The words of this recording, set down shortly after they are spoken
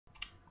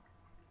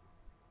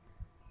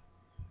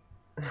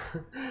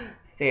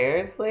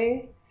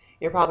Seriously?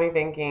 You're probably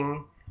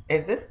thinking,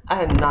 is this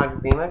a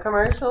Noxzema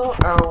commercial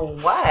or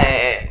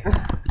what?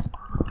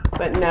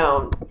 But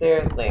no,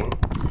 seriously.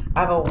 I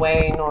have a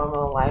way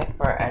normal life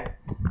for a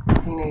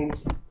teenage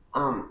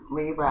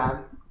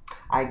Libra.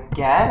 I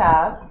get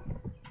up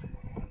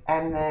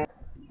and then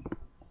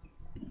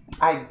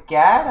I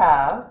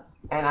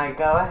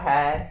go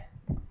ahead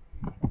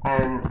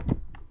and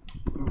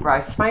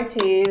brush my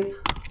teeth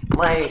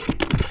like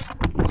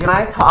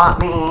Gemini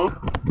taught me.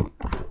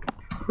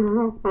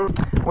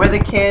 We're the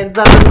kids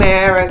of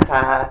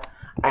America.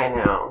 I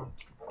know.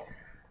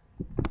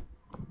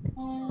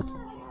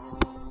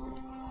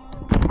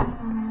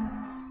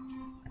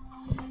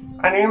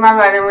 I need my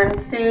vitamin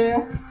C.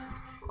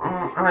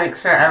 I make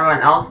sure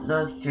everyone else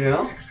does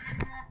too.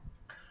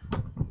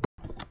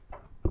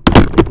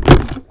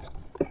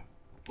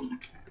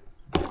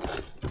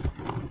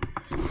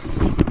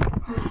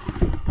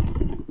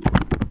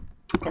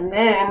 And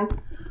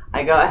then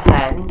I go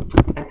ahead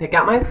and pick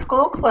out my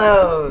school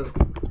clothes.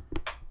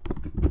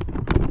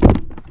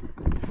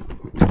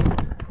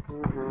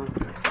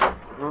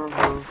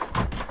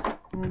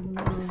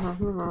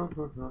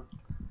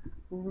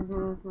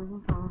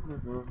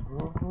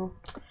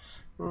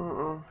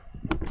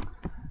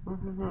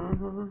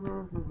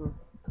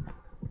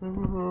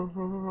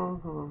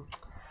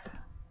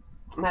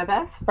 My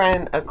best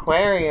friend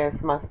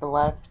Aquarius must have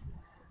left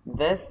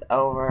this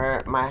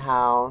over my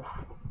house.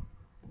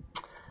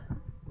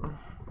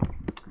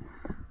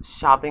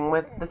 Shopping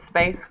with the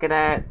Space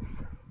Cadets.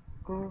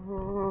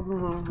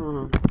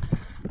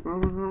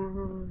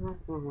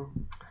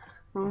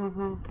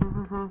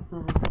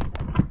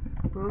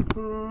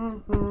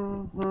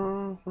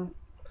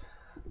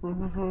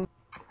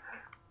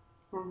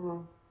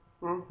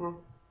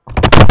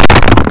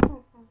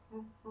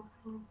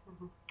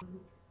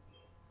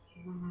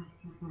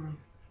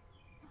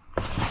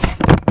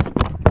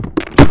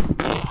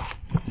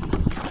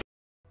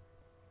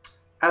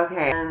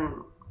 Okay,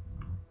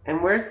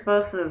 and we're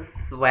supposed to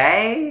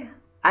sway?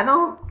 I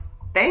don't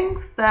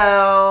think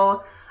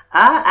so.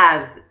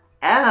 As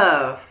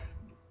if.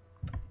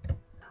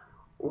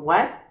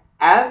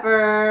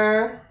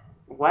 Whatever.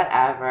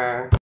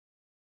 Whatever.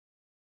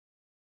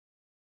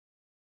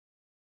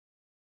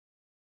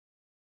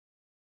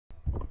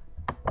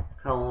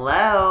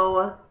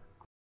 Hello?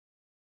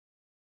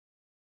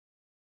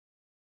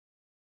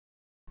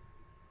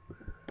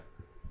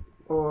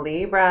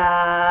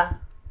 Libra.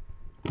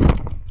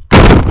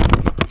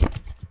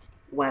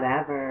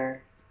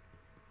 Whatever.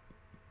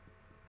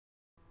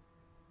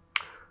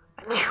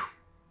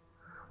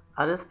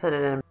 I'll just put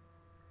it in.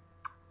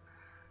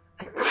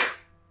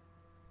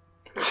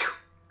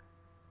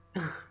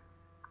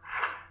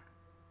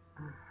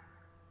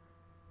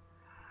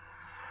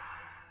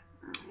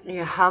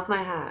 Yeah, how's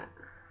my hat?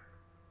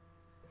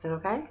 Is it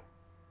okay?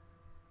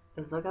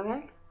 Does it look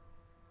okay?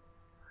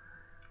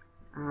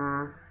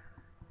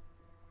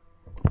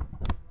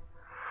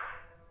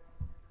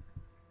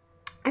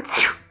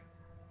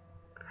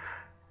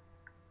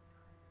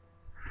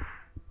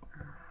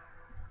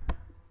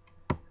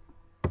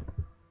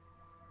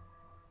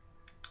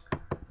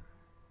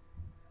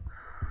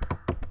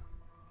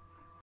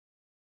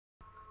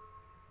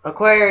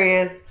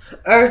 Aquarius.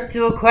 Earth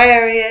to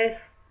Aquarius.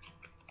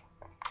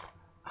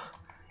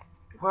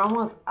 We're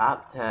almost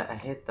up to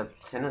hit the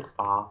tennis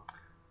ball.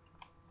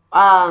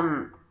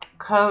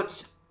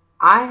 Coach,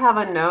 I have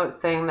a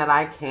note saying that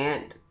I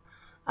can't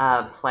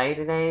play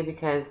today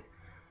because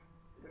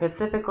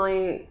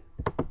specifically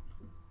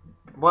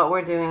what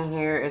we're doing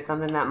here is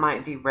something that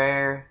might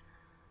derail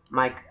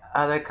my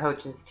other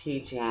coach's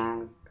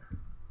teachings.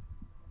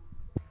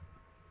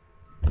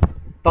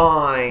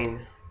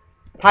 Fine.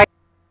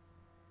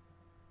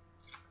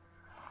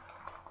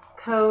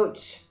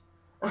 Coach,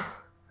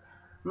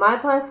 my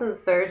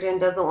plastic surgeon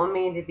doesn't want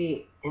me to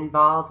be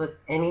involved with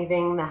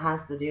anything that has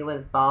to do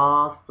with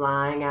balls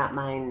flying at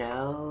my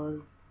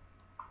nose.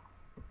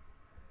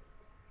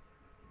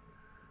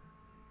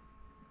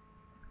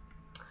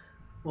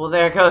 Well,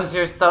 there goes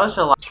your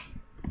social life.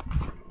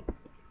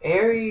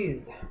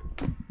 Aries,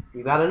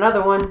 you got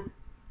another one.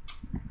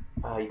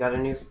 You got a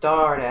new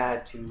star to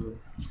add to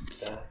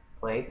the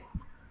place.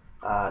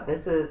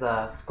 This is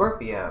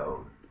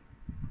Scorpio.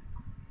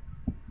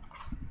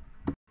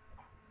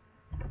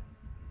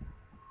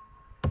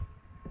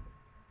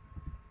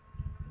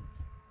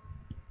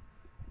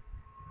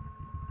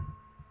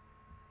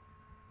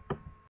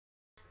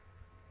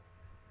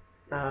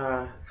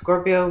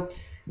 Scorpio,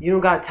 you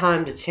don't got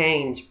time to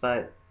change,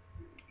 but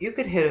you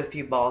could hit a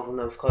few balls in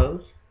those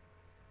clothes.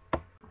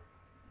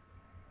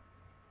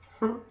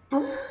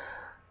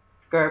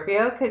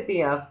 Scorpio could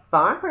be a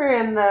farmer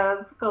in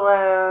those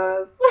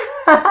clothes.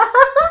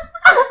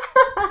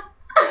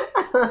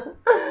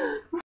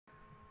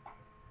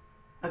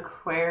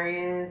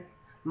 Aquarius,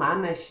 my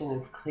mission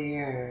is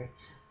clear.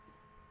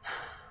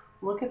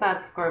 Look at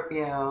that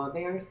Scorpio.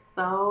 They are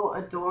so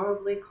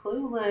adorably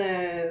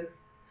clueless.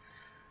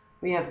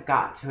 We have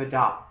got to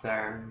adopt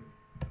them.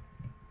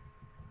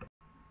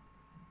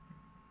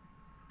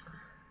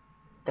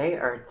 They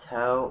are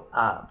toe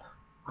up.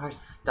 Our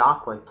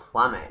stock would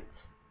plummet.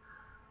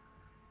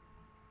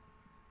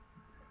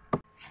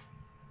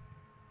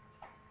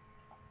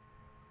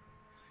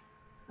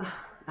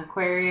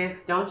 Aquarius,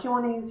 don't you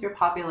want to use your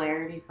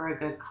popularity for a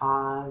good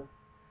cause?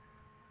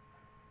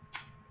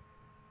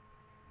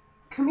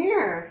 Come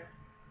here.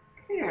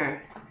 Come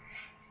here.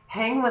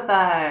 Hang with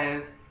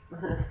us.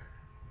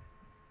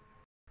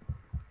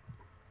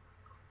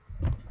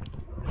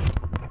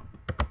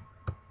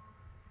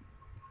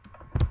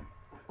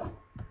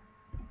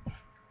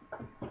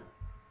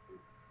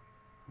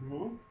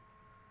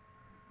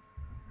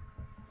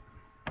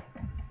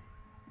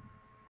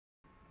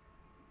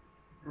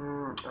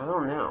 I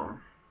don't know.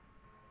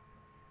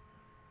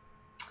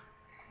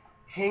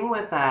 Hang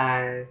with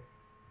us.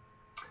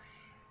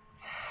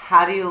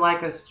 How do you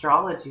like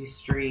Astrology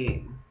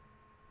Street?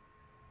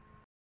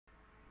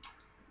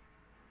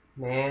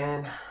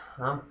 Man,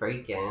 I'm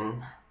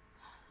freaking.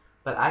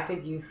 But I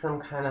could use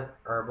some kind of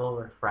herbal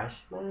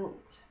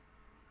refreshment.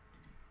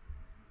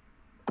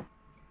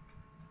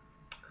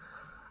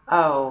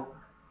 Oh,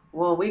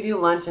 well, we do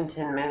lunch in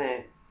 10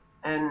 minutes.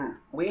 And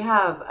we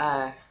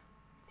have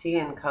tea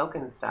and Coke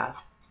and stuff.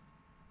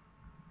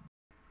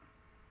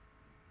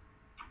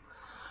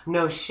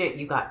 No shit,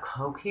 you got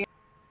Coke here?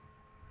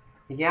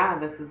 Yeah,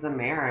 this is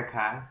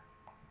America.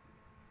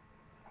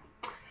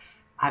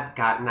 I've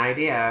got an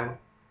idea.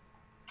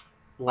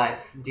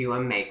 Let's do a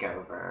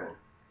makeover.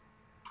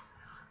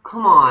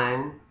 Come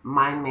on,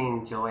 my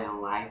main joy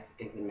in life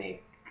is a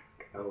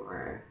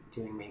makeover,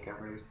 doing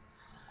makeovers.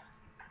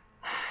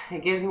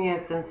 It gives me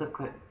a sense of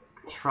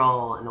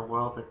control in a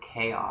world of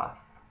chaos.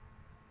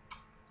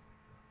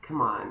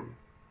 Come on,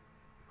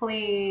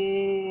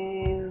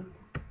 please.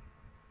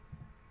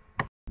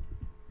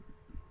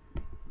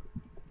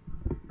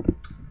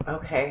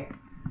 Okay.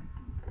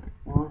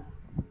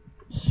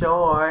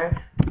 Sure.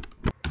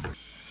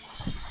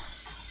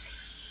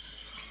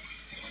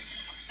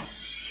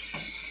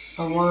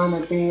 I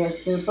wanna be a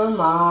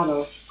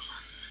supermodel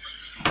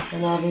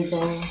and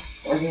everything.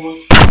 Everyone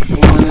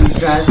wanna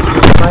dress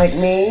just like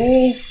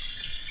me.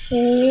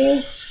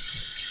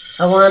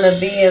 I wanna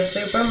be a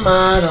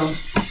supermodel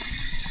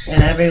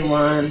and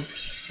everyone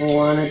will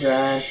wanna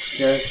dress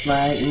just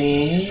like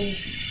me.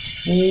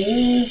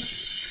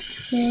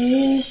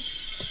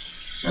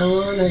 I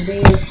wanna be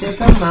a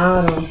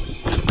supermodel.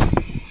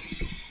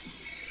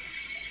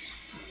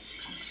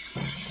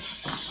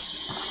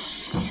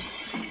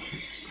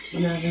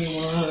 And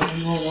everyone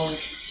will want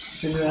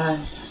to dress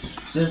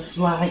just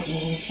like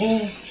me.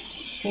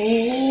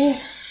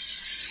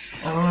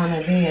 I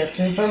wanna be a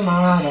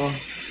supermodel.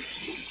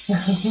 I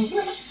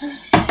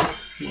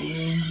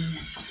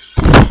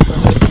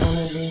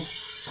wanna be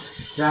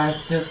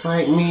dressed just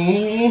like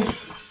me.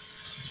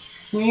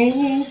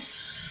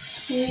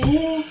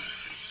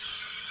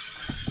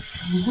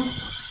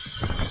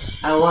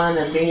 I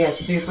wanna be a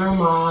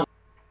supermodel.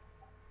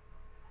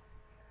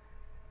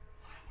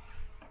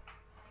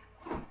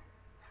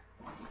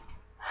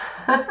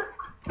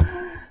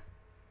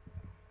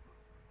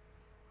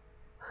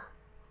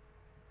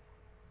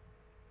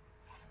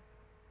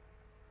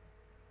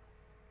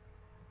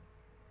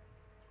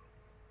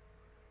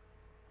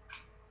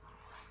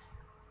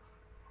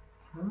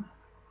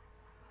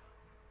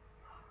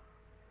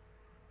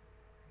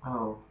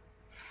 Oh.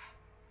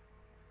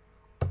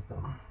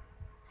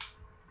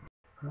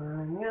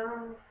 I'm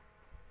young,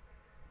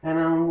 and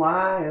I'm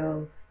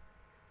wild,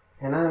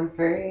 and I'm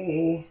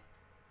free,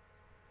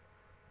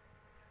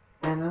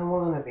 and I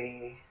wanna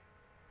be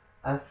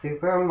a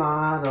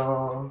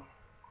supermodel,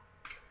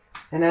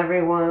 and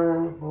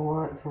everyone will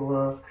want to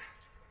look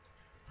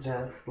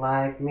just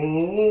like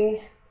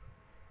me.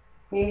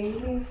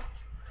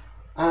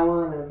 I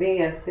wanna be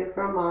a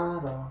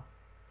supermodel.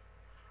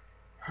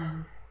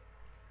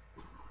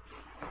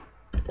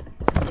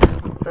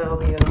 So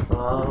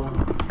beautiful.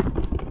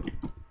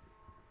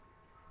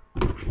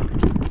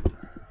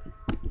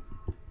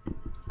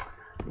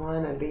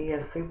 Wanna be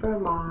a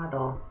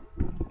supermodel.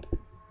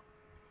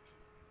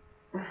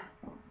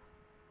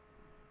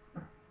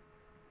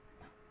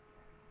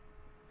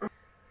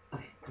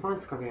 Okay, come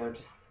on, Scorpio,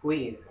 just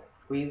squeeze.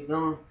 Squeeze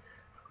them.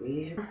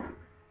 Squeeze.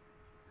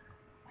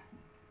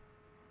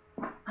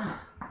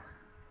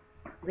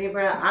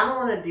 Libra, I don't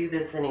want to do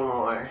this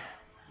anymore.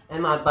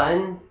 And my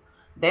buttons,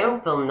 they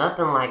don't feel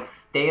nothing like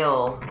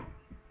stale.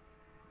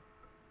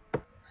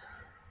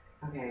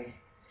 Okay,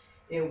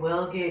 it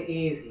will get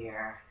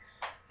easier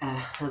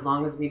as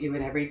long as we do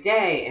it every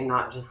day and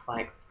not just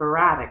like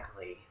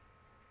sporadically.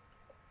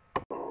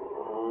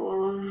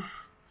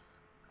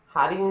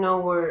 How do you know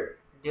we're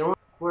doing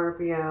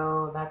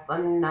Scorpio? That's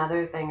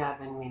another thing I've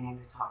been meaning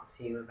to talk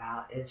to you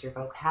about is your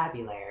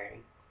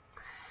vocabulary.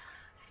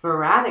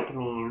 Sporadic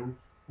means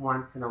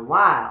once in a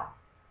while.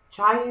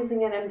 Try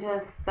using it into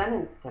a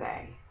sentence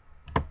today.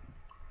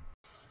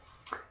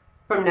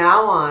 From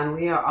now on,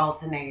 we are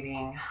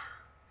alternating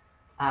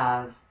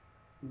of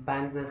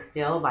Buns of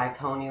Steel by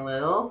Tony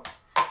Little,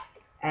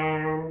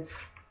 and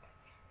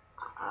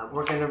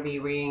we're going to be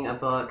reading a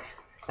book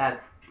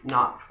that's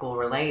not school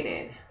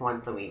related,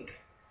 once a week.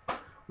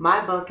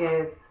 My book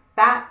is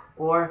Fat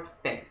or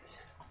Fit.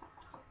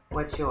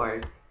 What's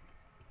yours?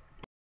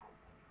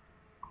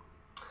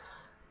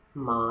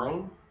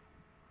 Mine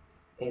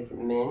is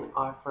Men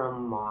Are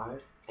From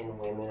Mars and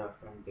Women Are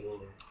From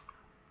Venus.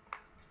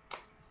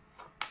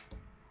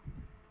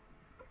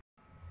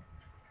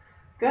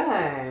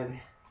 Good.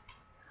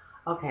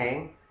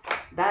 Okay,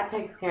 that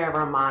takes care of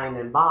our mind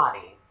and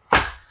bodies.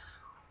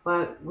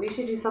 But we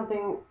should do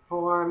something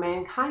for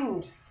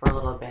mankind for a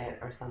little bit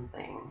or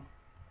something.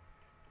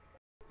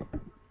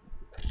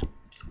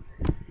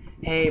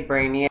 Hey,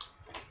 Brainy.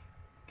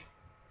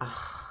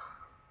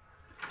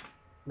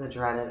 The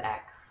dreaded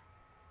X.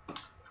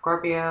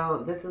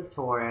 Scorpio, this is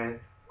Taurus.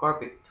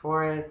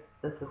 Taurus,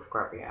 this is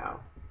Scorpio.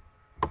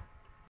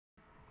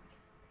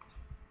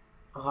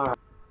 Alright,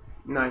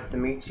 nice to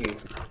meet you.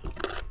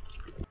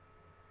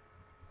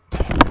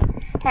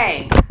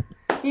 Hey,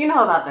 you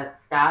know about this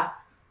stuff.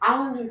 I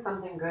want to do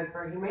something good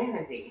for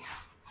humanity.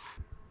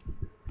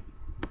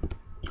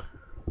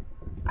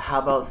 How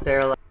about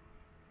sterilizing?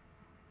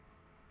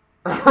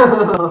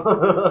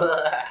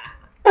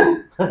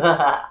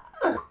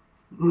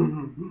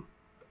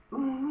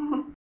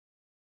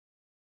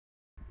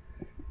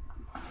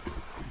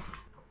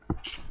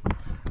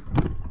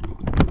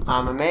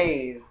 I'm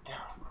amazed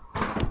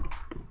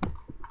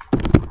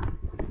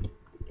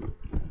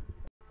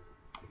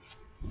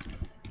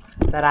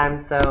that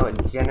I'm so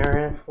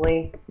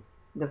generously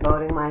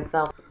devoting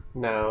myself.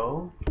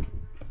 No.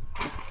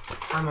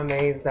 I'm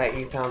amazed that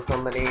you found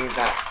somebody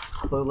that's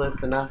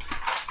clueless enough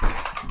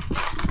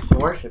to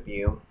worship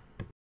you.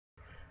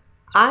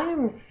 I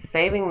am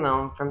saving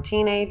them from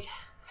teenage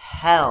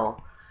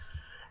hell.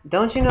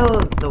 Don't you know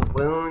the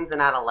wounds in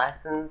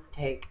adolescence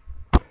take...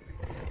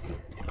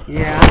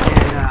 Yeah,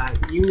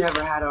 and you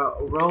never had a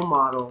role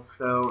model,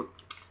 so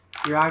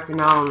you're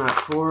acting out on that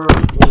poor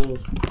little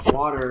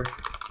water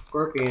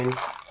scorpion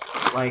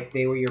like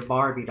they were your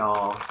Barbie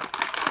doll.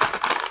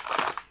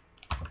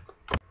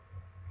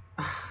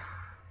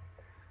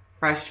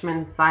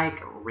 Freshman psych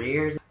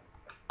rears.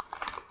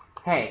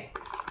 Hey,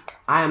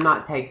 I am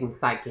not taking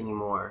psych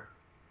anymore.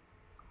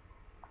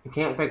 You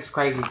can't fix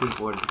crazy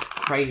people with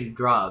crazy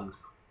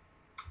drugs.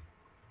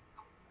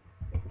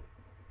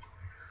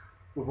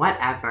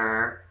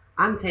 Whatever.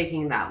 I'm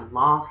taking that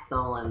lost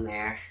soul in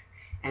there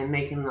and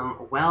making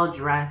them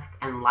well-dressed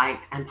and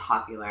liked and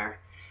popular.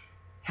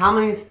 How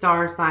many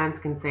star signs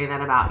can say that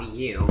about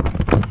you?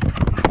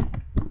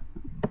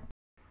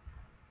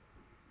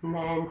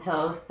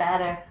 Mentos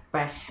better,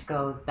 fresh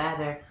goes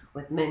better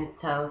with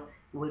Mentos,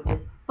 which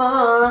is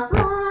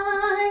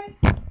fine.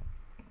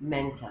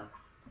 Mentos,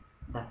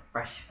 the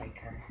fresh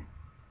faker.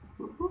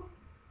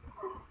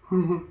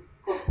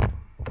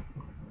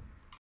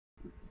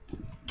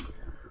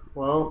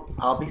 Well,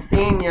 I'll be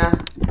seeing ya.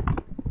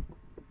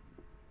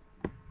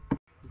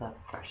 The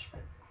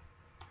freshman.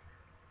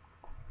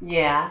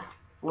 Yeah,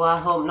 well, I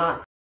hope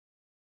not.